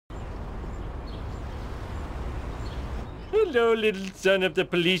Hello, little son of the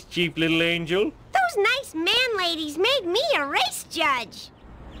police chief, little angel. Those nice man ladies made me a race judge.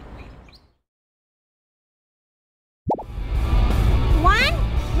 One,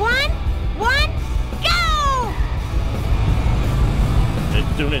 go!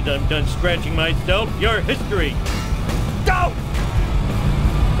 As soon as I'm done scratching myself, you're history. Go!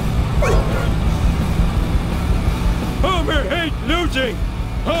 Homer hates losing!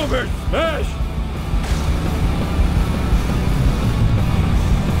 Homer smash!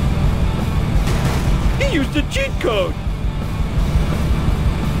 He used a cheat code!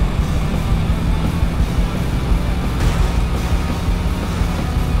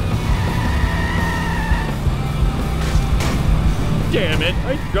 Damn it,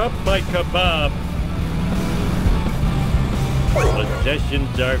 I dropped my kebab.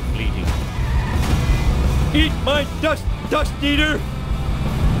 Possessions are fleeting. Eat my dust eater!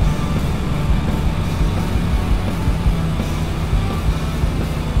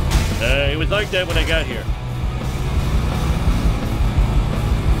 It was like that when I got here.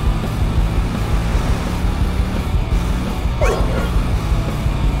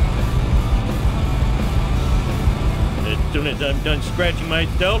 As soon as I'm done scratching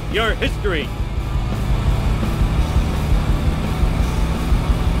myself, you're history.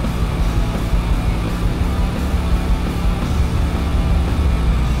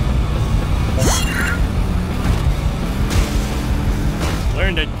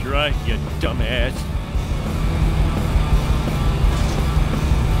 Learn to drive, you dumbass.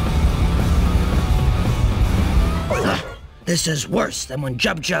 This is worse than when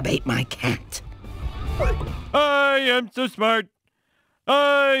Jub Jub ate my cat. I am so smart.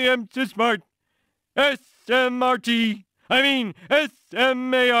 I am so smart. S-M-R-T. I mean,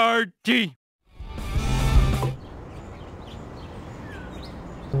 S-M-A-R-T.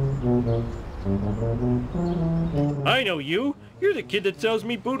 I know you. You're the kid that sells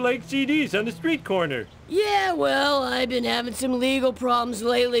me bootleg CDs on the street corner. Yeah, well, I've been having some legal problems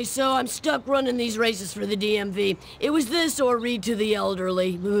lately, so I'm stuck running these races for the DMV. It was this or read to the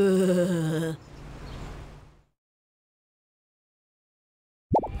elderly.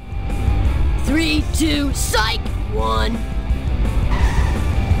 3, 2, psych! 1.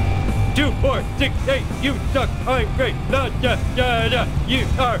 2, 4, 6, 8, you suck, I'm great, la da da da, you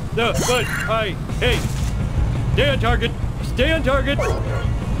are the one I hate. Stay on target, stay on target.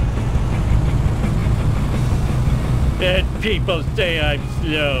 And people say I'm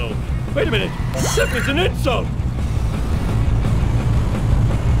slow. Wait a minute, that was an insult.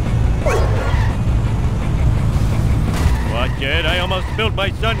 Watch it, I almost spilled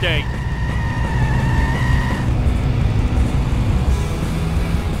my sundae.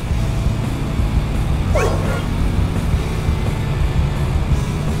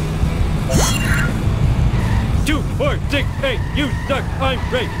 Two, 4, 6, 8, you suck, I'm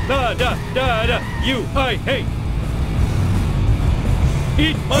great, da da da da, you I hate.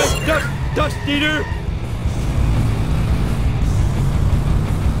 Eat my dust eater.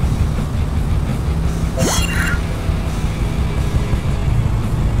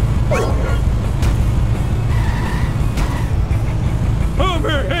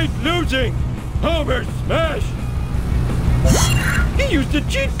 Homer hates losing. Homer smash. He used a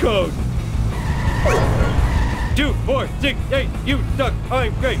cheat code. 2, 4, 6, 8, you suck,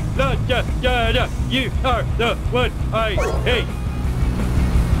 I'm great, la da da da, you are the one I hate.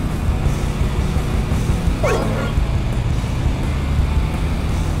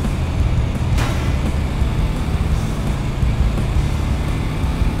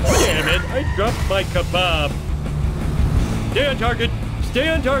 Damn it, I dropped my kebab. Stay on target, stay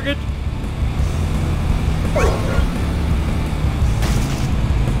on target.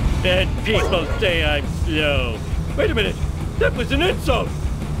 And people say I'm slow. Wait a minute, that was an insult.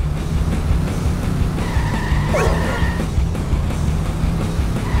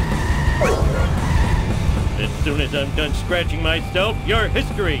 As soon as I'm done scratching myself, you're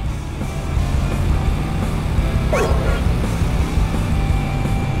history.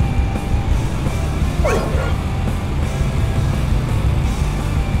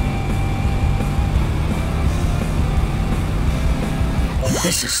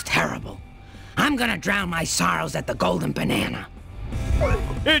 This is terrible. I'm gonna drown my sorrows at the Golden Banana.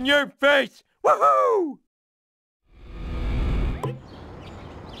 In your face! Woohoo!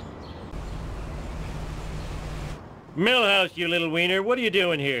 Millhouse, you little wiener, what are you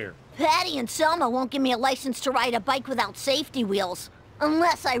doing here? Patty and Selma won't give me a license to ride a bike without safety wheels,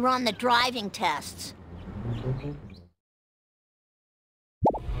 unless I run the driving tests.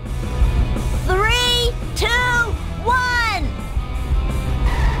 3, 2, 1!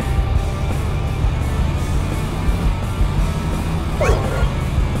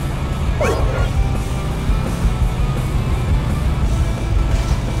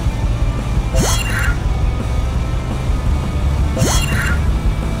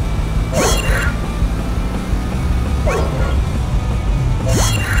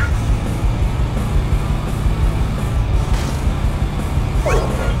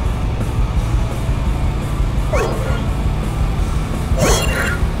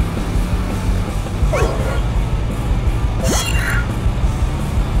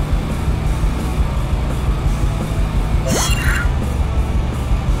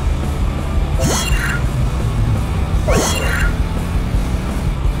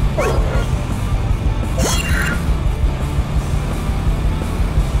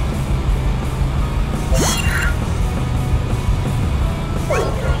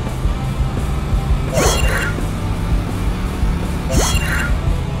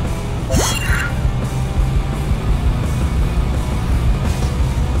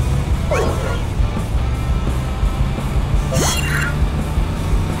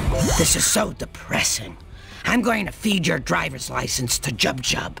 This is so depressing. I'm going to feed your driver's license to Jub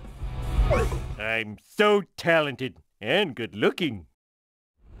Jub. I'm so talented and good looking.